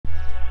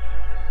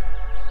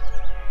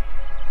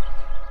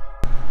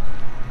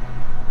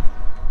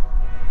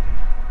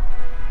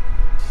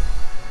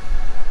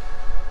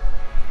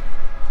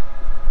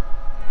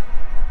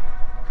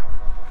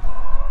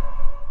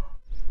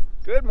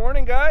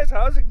morning guys,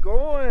 how's it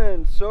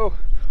going? So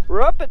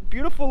we're up at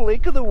beautiful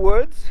Lake of the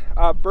Woods,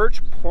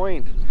 Birch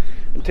Point,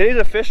 and today's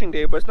a fishing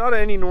day, but it's not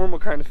any normal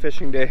kind of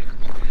fishing day.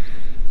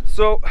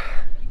 So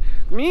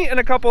me and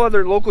a couple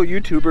other local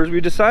YouTubers,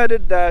 we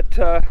decided that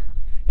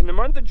in the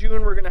month of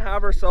June we're gonna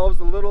have ourselves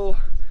a little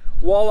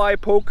walleye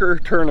poker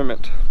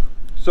tournament.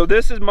 So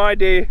this is my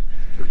day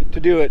to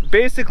do it.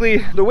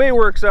 Basically the way it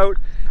works out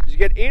is you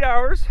get 8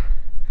 hours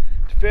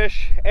to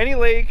fish any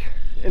lake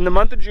in the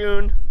month of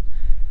June,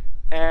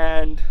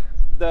 and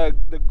the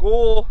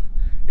goal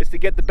is to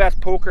get the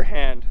best poker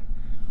hand.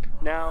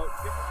 Now,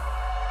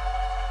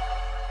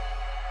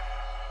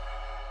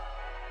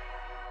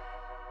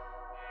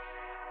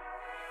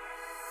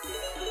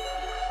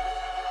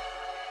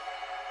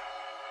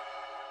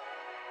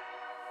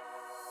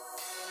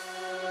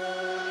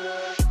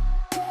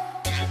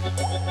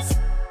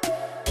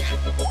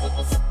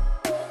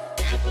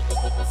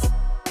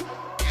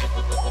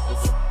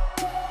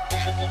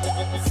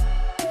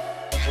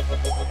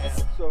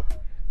 so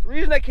the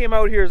reason I came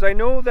out here is I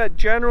know that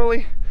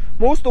generally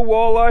most of the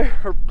walleye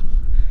are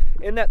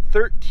in that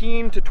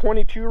 13 to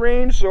 22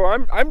 range, so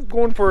I'm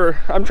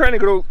trying to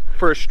go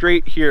for a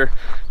straight here,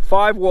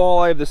 5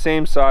 walleye of the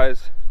same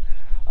size.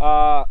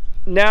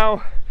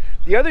 Now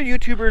the other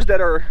YouTubers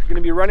that are going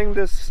to be running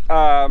this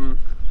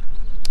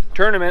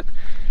tournament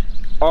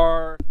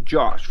are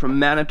Josh from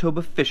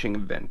Manitoba Fishing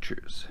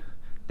Adventures.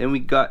 Then we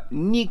got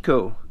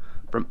Nico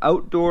from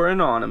Outdoor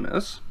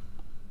Anonymous.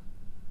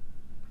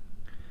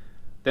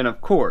 Then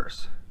of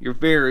course, your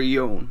very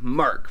own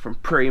Mark from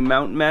Prairie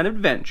Mountain Man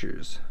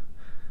Adventures.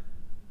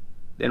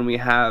 Then we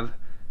have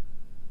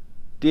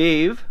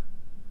Dave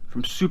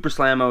from Super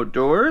Slam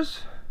Outdoors.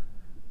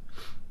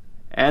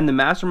 And the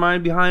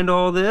mastermind behind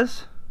all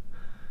this,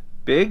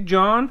 Big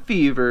John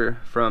Fever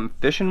from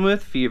Fishing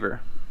with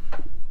Fever.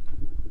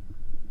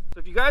 So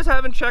if you guys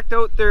haven't checked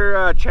out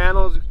their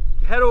channels,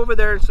 head over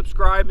there and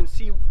subscribe and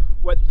see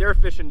what their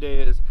fishing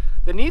day is.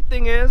 The neat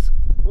thing is,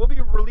 we'll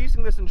be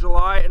releasing this in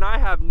July, and I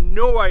have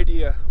no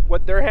idea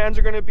what their hands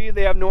are going to be.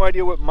 They have no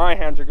idea what my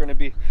hands are going to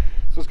be.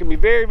 So it's going to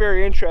be very,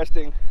 very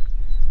interesting.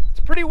 It's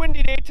a pretty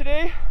windy day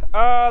today.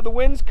 The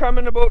wind's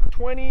coming about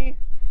 20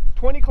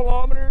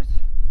 kilometers,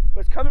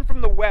 but it's coming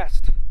from the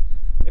west.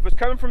 If it was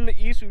coming from the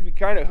east, we'd be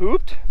kind of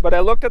hooped, but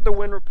I looked at the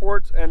wind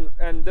reports, and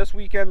this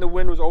weekend the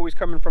wind was always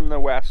coming from the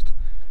west.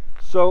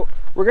 So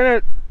we're going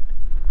to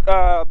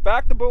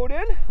back the boat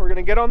in, we're going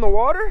to get on the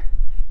water,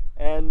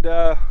 and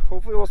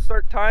hopefully we'll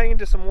start tying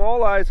into some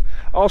walleyes.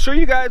 I'll show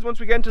you guys once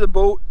we get into the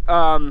boat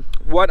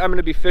what I'm going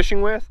to be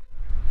fishing with.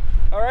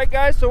 Alright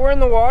guys, so we're in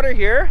the water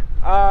here.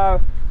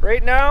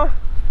 Right now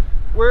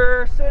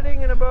we're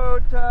sitting in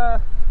about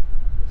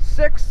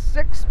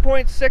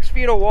 6.6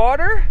 feet of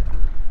water.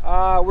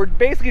 We're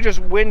basically just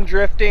wind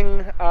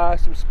drifting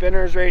some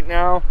spinners right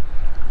now.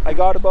 I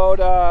got about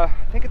I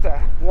think it's a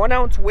 1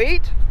 ounce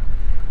weight,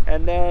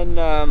 and then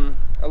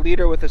a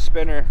leader with a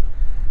spinner.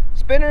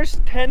 Spinners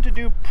tend to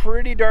do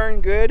pretty darn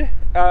good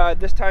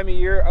this time of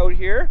year out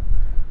here,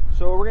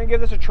 so we're gonna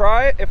give this a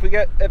try. If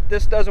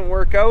this doesn't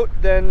work out,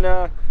 then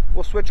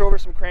we'll switch over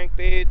some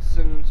crankbaits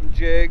and some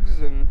jigs,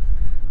 and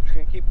we're just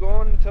gonna keep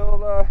going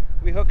until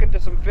we hook into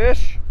some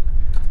fish.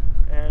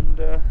 And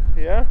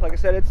yeah, like I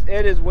said,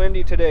 it is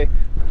windy today.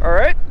 All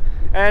right,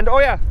 and oh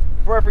yeah,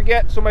 before I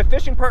forget, so my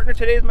fishing partner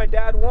today is my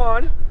dad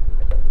Juan,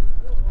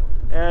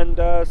 and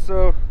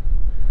so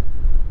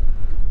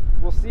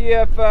we'll see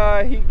if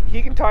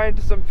he can tie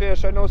into some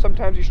fish. I know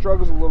sometimes he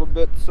struggles a little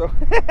bit, so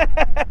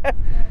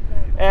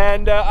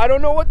and I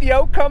don't know what the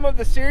outcome of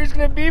the series is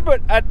going to be, but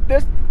at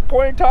this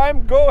point in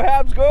time, go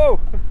Habs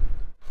go.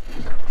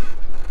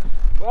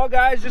 Well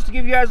guys, just to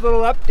give you guys a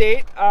little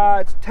update,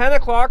 it's 10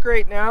 o'clock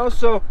right now,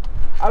 so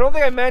I don't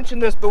think I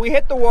mentioned this, but we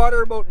hit the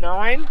water about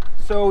 9,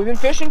 so we've been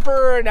fishing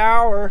for an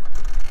hour.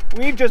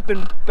 We've just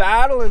been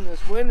battling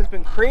this wind. It's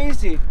been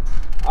crazy.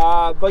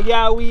 But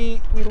yeah,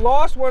 we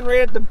lost one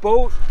right at the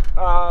boat,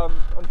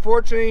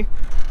 unfortunately,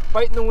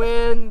 fighting the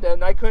wind,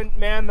 and I couldn't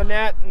man the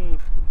net, and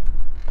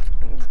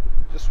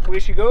just way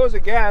she goes, I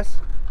guess.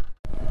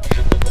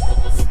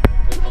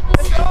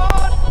 It's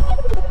on!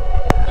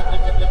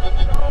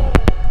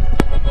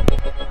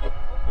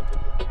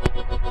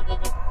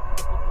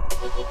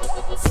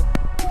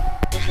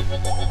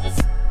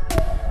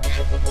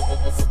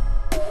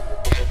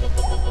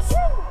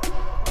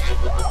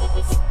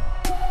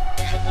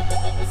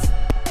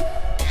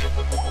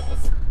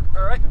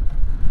 Alright,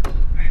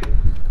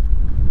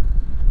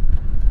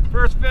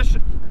 first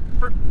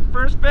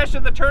fish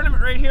of the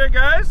tournament right here,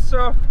 guys.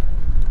 So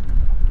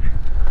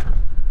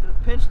gonna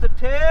pinch the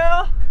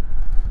tail.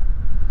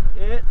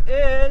 It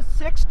is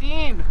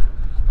 16.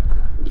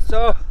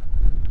 So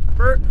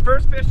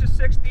first fish is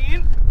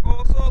 16.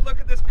 Also look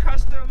at this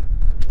custom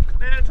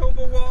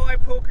Manitoba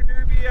Walleye Poker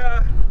Derby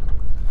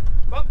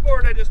bump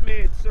board I just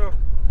made. So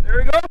there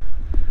we go.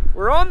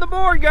 We're on the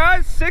board,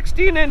 guys.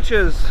 16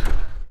 inches.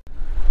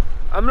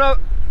 I'm gonna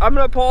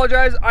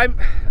apologize.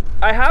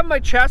 I have my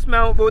chest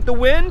mount, but with the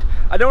wind,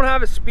 I don't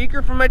have a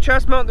speaker for my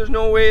chest mount. There's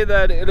no way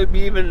that it'll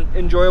be even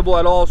enjoyable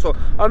at all. So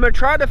I'm gonna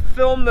try to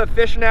film the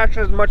fishing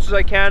action as much as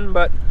I can,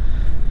 but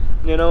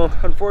you know,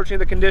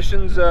 unfortunately the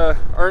conditions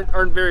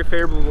aren't very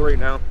favorable right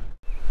now.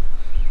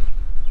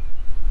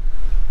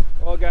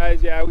 Well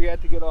guys, yeah, we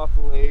had to get off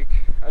the lake.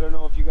 I don't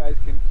know if you guys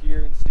can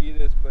hear and see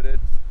this, but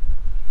it's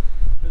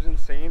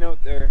insane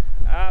out there.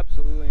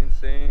 Absolutely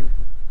insane.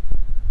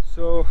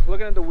 So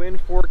looking at the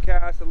wind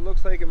forecast, it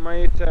looks like it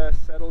might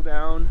settle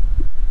down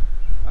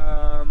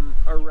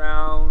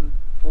around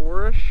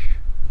 4-ish,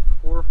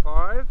 4 or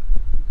 5.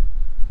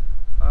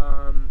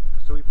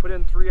 So we put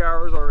in 3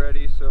 hours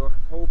already, so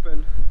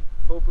hoping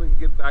we can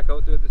get back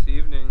out there this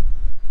evening.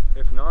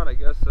 If not, I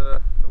guess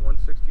the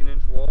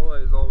 116-inch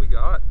walleye is all we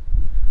got.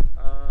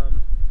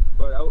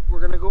 But we're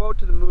gonna go out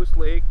to the Moose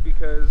Lake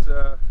because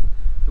the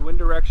wind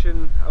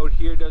direction out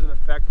here doesn't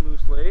affect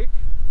Moose Lake,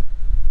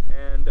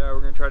 and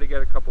we're gonna try to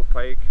get a couple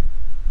pike.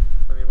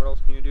 I mean, what else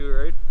can you do,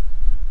 right?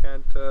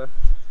 Can't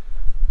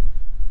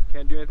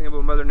do anything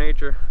about Mother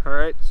Nature. All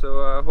right,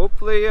 so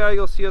hopefully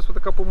you'll see us with a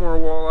couple more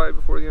walleye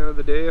before the end of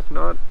the day. If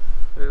not,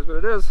 it is what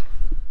it is.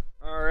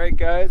 All right,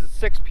 guys, it's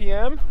 6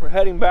 p.m. We're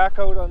heading back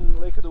out on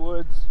Lake of the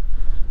Woods.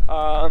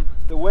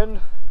 The wind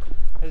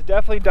has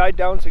definitely died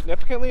down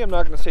significantly. I'm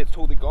not going to say it's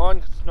totally gone,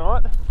 because it's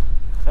not.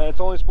 And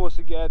it's only supposed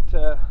to get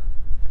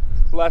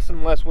less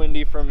and less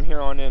windy from here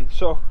on in.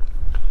 So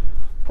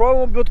probably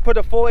won't be able to put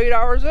a full 8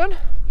 hours in,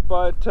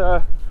 but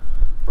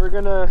we're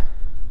gonna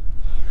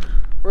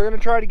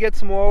try to get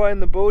some walleye in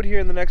the boat here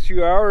in the next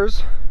few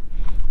hours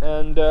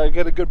and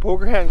get a good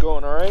poker hand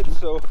going. All right,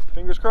 so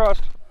fingers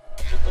crossed.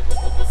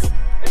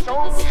 It's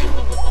on.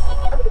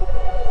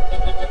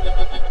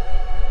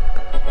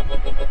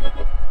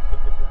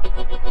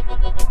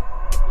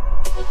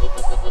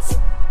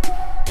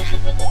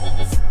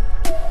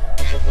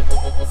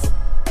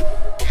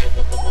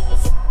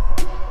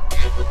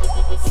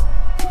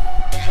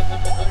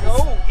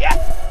 Oh, yes!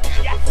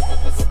 Yes!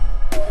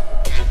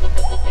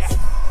 Yes!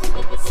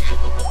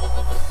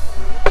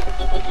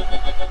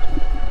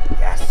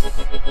 Yes!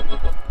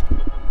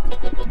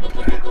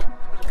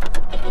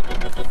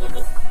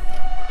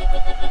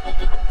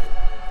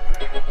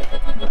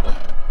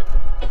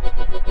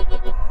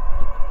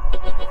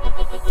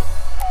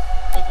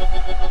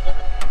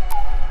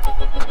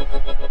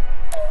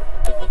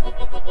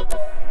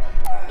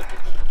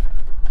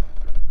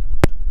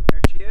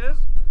 There she is.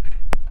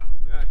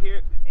 We got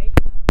here.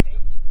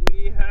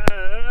 We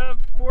have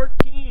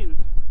 14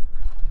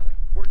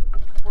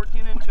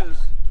 inches.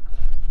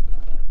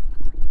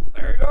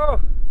 There you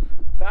go.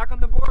 Back on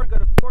the board,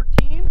 got a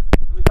 14 and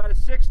we got a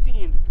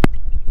 16.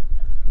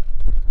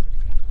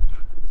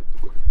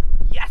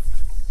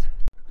 Yes!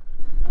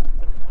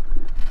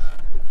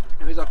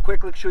 Anyways, I'll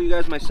quickly show you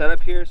guys my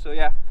setup here. So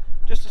yeah,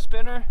 just a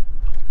spinner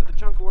with a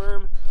chunk of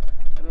worm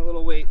and a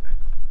little weight.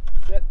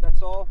 That's it,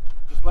 that's all.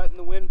 Just letting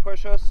the wind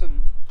push us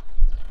and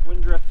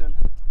wind drifting.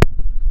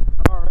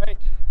 Alright,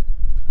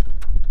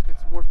 get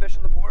some more fish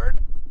on the board.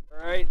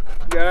 Alright,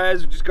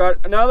 guys, we just got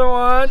another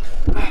one.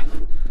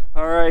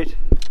 Alright,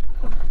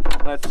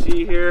 let's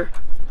see here.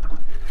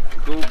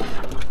 Go.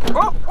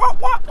 Oh, whoa,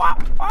 whoa, whoa,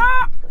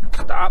 ah!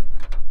 Stop.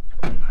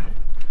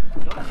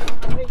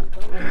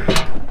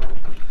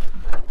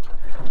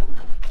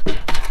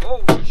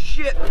 Oh,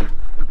 shit.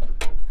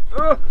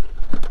 Oh.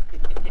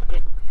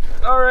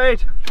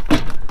 Alright,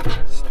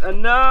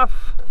 enough.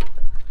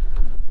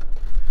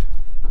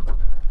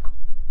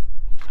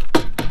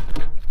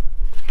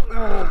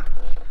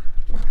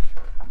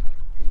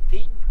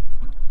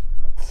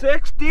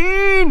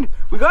 16!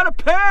 We got a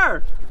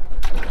pair!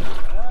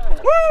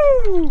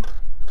 Woo!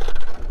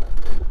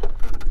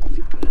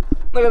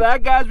 Look at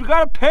that, guys, we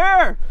got a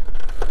pair!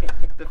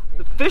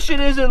 The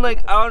fishing isn't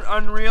like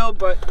unreal,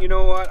 but you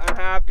know what? I'm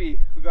happy.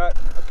 We got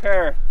a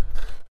pair.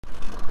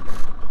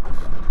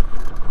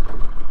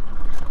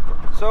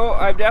 So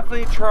I've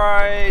definitely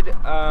tried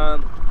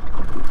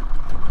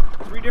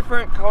 3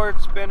 different colored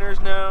spinners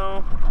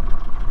now.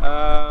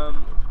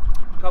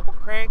 Couple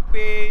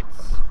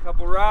crankbaits,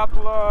 couple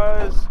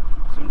Rapalas,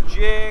 some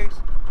jigs.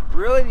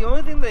 Really, the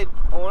only thing they've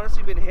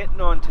honestly been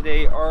hitting on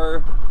today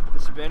are the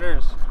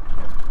spinners.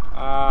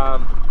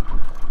 And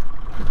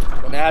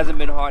it hasn't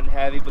been hot and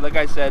heavy, but like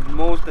I said,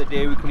 most of the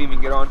day we couldn't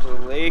even get onto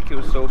the lake. It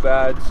was so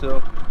bad. So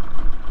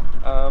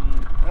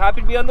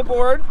happy to be on the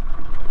board.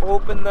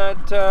 Hoping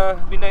that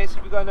it'd be nice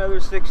if we got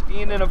another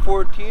 16 and a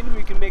 14.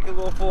 We can make a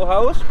little full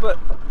house, but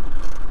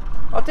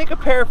I'll take a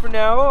pair for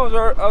now.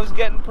 I was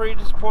getting pretty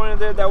disappointed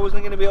there that I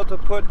wasn't going to be able to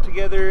put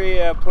together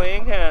a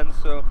playing hand.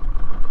 So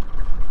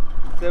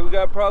we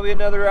got probably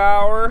another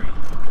hour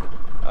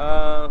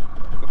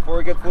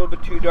before it gets a little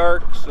bit too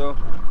dark. So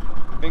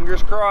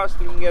fingers crossed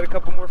we can get a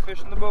couple more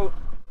fish in the boat.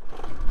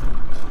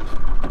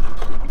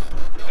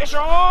 Fish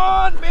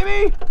on,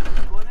 baby!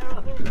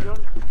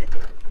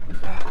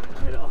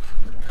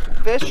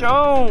 Fish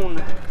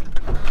on!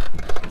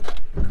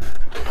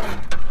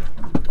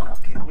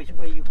 Okay, which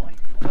way are you going?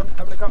 I'm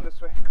gonna come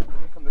this way.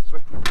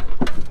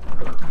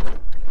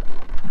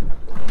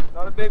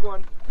 Not a big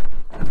one.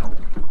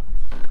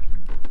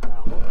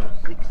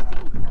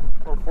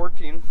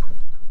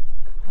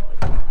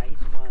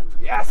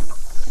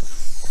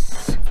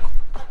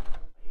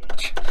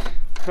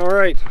 All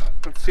right,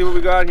 let's see what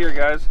we got here,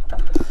 guys.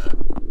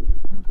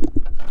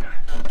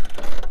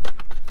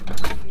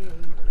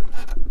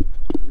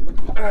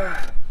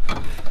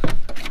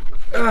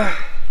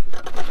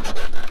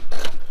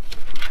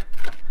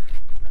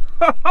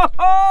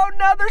 Oh,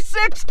 another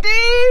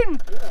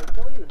 16!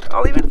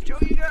 I'll even show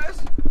you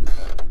guys.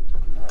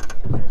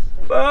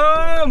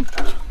 Boom!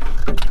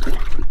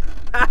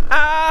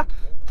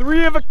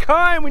 Three of a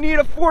kind. We need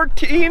a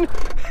 14,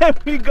 and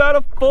we got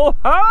a full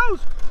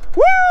house.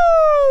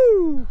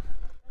 Woo!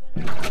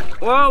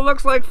 Well, it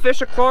looks like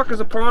fish o'clock is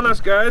upon us,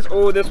 guys.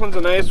 Oh, this one's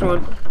a nice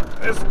one.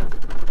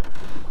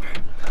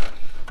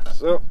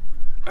 So,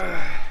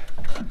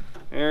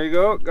 there you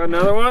go. Got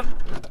another one.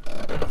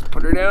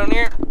 Put her down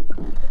here.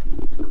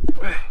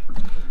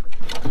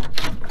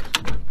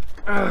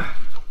 What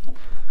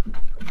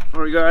do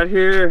we got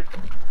here?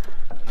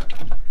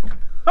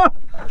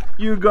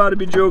 You gotta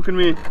be joking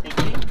me.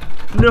 18?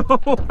 No,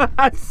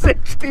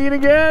 16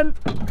 again.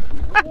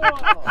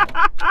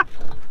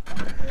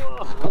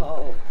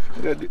 Whoa.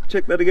 Gotta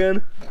check that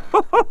again.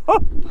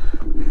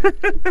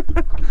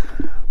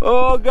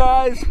 Oh,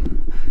 guys,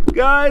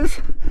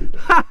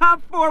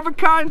 4 of a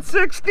kind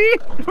 60.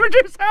 We're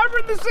just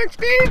having the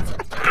 16s.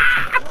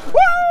 Woo!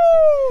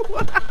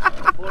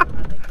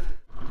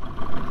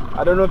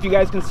 I don't know if you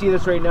guys can see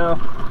this right now,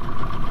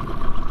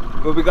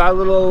 but we got a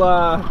little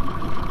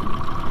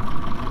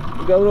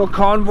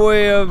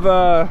convoy of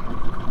a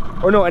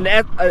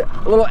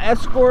little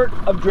escort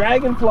of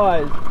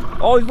dragonflies.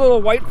 All these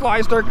little white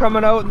flies start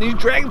coming out, and these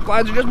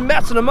dragonflies are just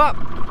messing them up.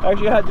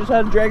 Actually, I just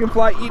had a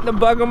dragonfly eating a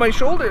bug on my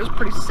shoulder. It's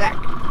pretty sick.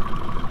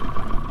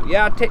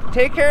 Yeah,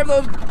 take care of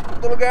those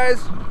little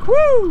guys.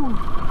 Woo!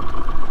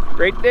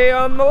 Great day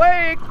on the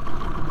lake.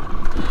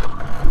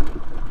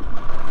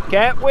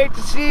 Can't wait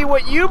to see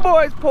what you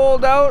boys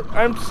pulled out.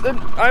 I'm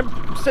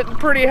sitting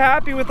pretty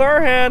happy with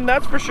our hand,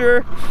 that's for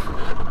sure.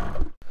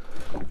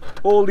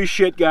 Holy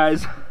shit,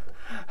 guys.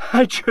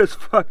 I just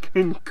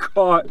fucking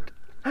caught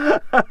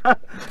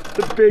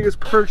the biggest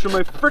perch of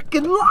my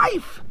freaking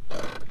life.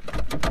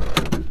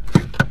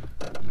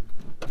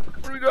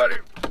 What do we got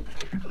here?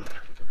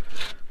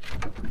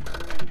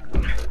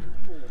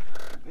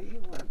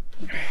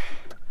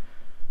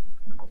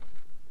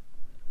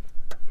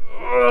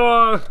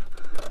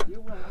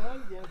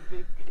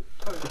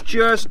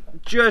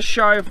 Just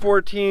shy of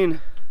 14.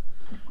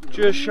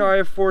 Just shy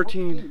of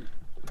 14.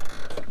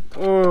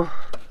 Oh.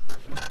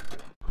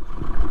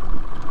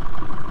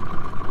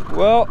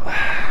 Well,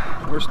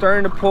 we're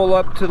starting to pull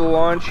up to the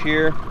launch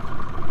here.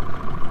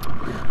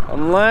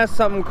 Unless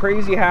something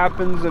crazy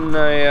happens and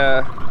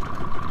I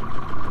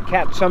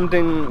catch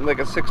something like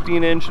a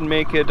 16-inch and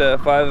make it a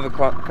 5 of a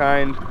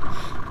kind.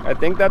 I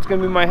think that's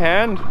gonna be my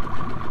hand.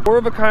 4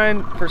 of a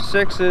kind for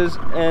 6s,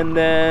 and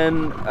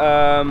then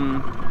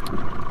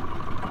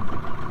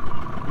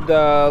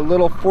the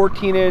little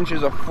 14-inch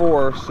is a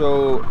 4,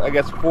 so I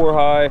guess 4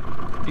 high.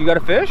 You got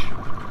a fish?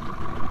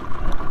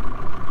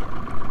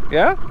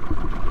 Yeah?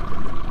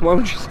 Why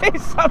don't you say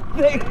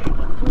something?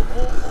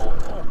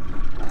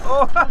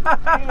 Oh.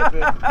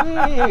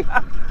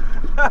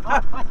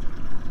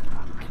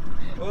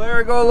 Well, there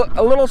we go.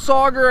 A little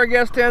sauger, I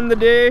guess, to end the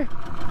day.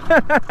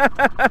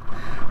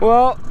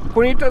 Well,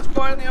 Juanita's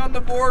finally on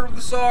the board with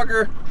the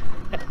sauger.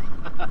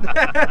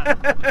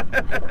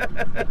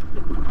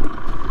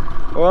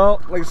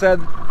 Well, like I said,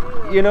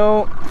 you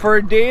know, for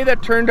a day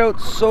that turned out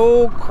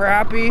so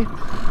crappy,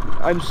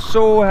 I'm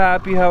so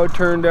happy how it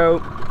turned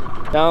out.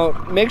 Now,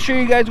 make sure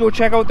you guys go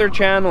check out their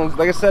channels.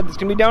 Like I said, it's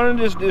gonna be down in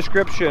the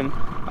description.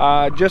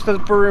 Just as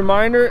for a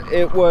reminder,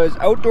 it was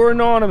Outdoor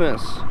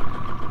Anonymous,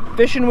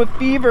 Fishing with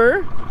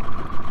Fever,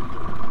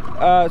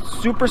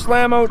 Super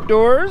Slam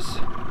Outdoors,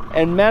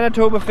 and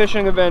Manitoba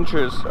Fishing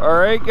Adventures.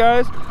 Alright,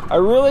 guys, I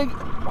really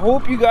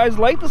hope you guys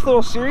like this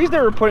little series that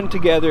we're putting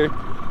together.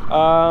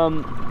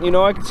 You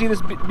know, I can see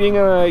this being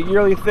a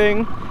yearly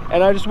thing,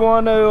 and I just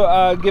want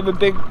to give a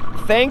big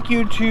thank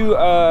you to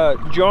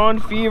John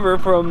Fever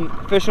from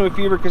Fishing with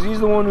Fever, because he's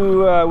the one who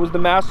was the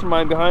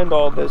mastermind behind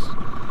all this.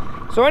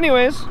 So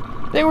anyways,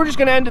 I think we're just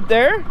going to end it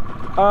there.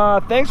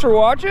 Thanks for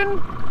watching.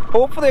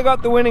 Hopefully I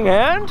got the winning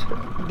hand.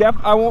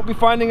 I won't be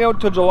finding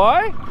out till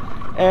July.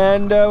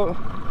 And go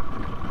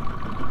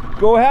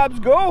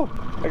Habs, go!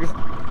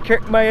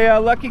 My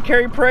Lucky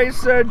Carey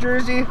Price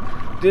jersey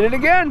did it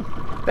again.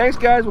 Thanks,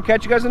 guys. We'll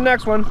catch you guys in the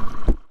next one.